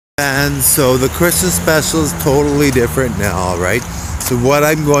And so the Christmas special is totally different now, right? So what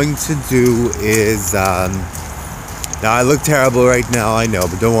I'm going to do is, now I look terrible right now, I know,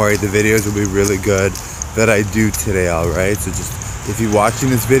 but don't worry, the videos will be really good that I do today, alright? So just, if you're watching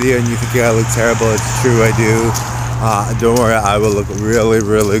this video and you think I look terrible, it's true, I do. Don't worry, I will look really,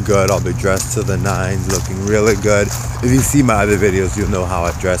 really good. I'll be dressed to the nines, looking really good. If you see my other videos, you'll know how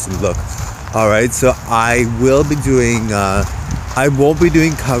I dress and look. Alright, so I will be doing, I won't be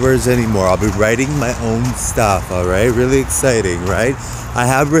doing covers anymore. I'll be writing my own stuff, alright? Really exciting, right? I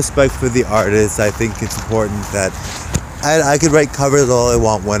have respect for the artists. I think it's important that I could write covers all I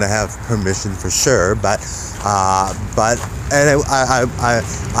want when I have permission for sure, but I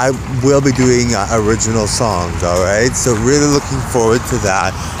will be doing original songs, alright? So really looking forward to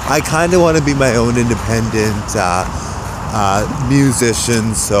that. I kind of want to be my own independent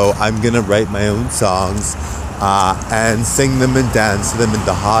musician, so I'm gonna write my own songs and sing them and dance to them in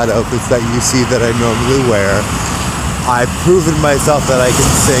the hot outfits that you see that I normally wear. I've proven myself that I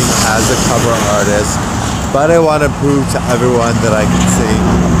can sing as a cover artist, but I want to prove to everyone that I can sing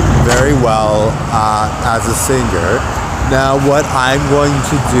very well as a singer. Now what I'm going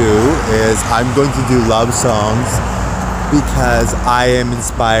to do is I'm going to do love songs because I am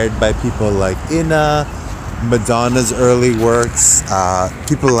inspired by people like Ina, Madonna's early works,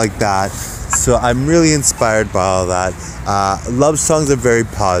 people like that. So I'm really inspired by all that. Love songs are very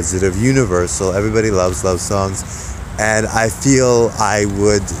positive, universal. Everybody loves love songs. And I feel I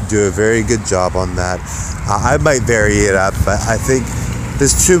would do a very good job on that. I might vary it up, but I think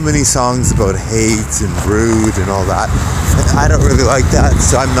there's too many songs about hate and rude and all that. I don't really like that,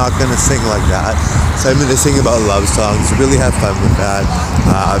 so I'm not going to sing like that. So I'm going to sing about love songs, really have fun with that,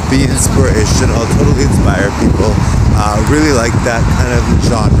 be inspirational, totally inspire people. Really like that kind of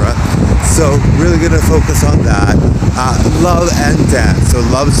genre. So really going to focus on that. Love and dance. So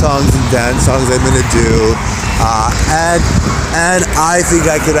love songs and dance songs I'm going to do. And I think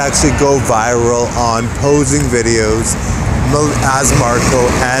I could actually go viral on posing videos as Marco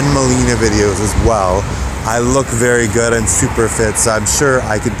and Melina videos as well. I look very good and super fit, so I'm sure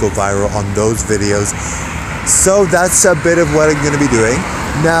I could go viral on those videos. So that's a bit of what I'm going to be doing.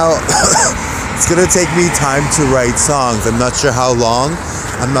 Now, it's going to take me time to write songs. I'm not sure how long.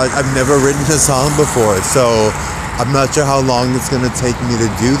 I've never written a song before, so I'm not sure how long it's going to take me to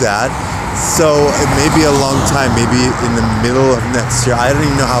do that. So it may be a long time, maybe in the middle of next year. I don't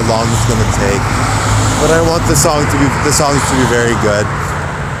even know how long it's going to take. But I want the songs to be very good.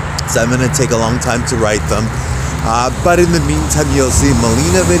 So I'm going to take a long time to write them. But in the meantime, you'll see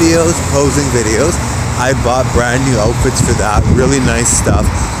Melina videos, posing videos. I bought brand new outfits for that, really nice stuff.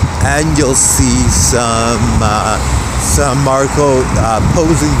 And you'll see some Marco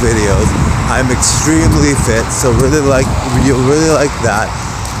posing videos. I'm extremely fit, so you'll really like that.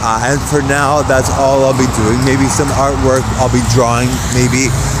 And for now, that's all I'll be doing. Maybe some artwork I'll be drawing,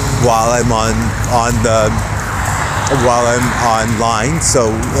 maybe while I'm online. So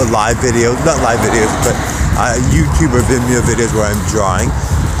live videos, not live videos, but YouTube or Vimeo videos where I'm drawing.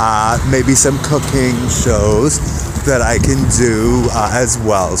 Maybe some cooking shows that I can do as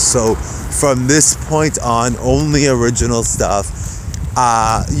well. So from this point on, only original stuff.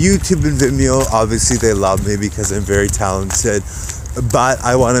 YouTube and Vimeo, obviously they love me because I'm very talented, but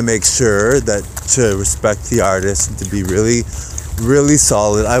I want to make sure that to respect the artist and to be really, really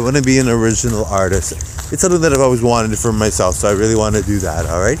solid. I want to be an original artist. It's something that I've always wanted for myself, so I really want to do that,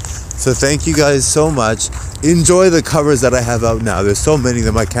 alright? So thank you guys so much. Enjoy the covers that I have out now. There's so many of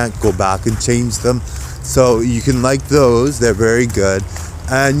them, I can't go back and change them. So you can like those, they're very good.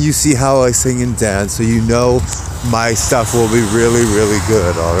 And you see how I sing and dance, so you know my stuff will be really, really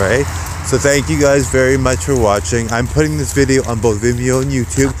good, alright? So thank you guys very much for watching. I'm putting this video on both Vimeo and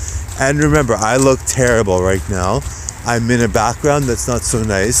YouTube. And remember, I look terrible right now. I'm in a background that's not so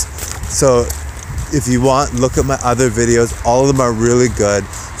nice. So if you want, look at my other videos. All of them are really good.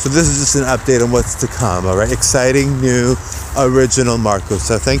 So this is just an update on what's to come, alright? Exciting, new, original Marco.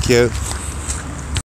 So thank you.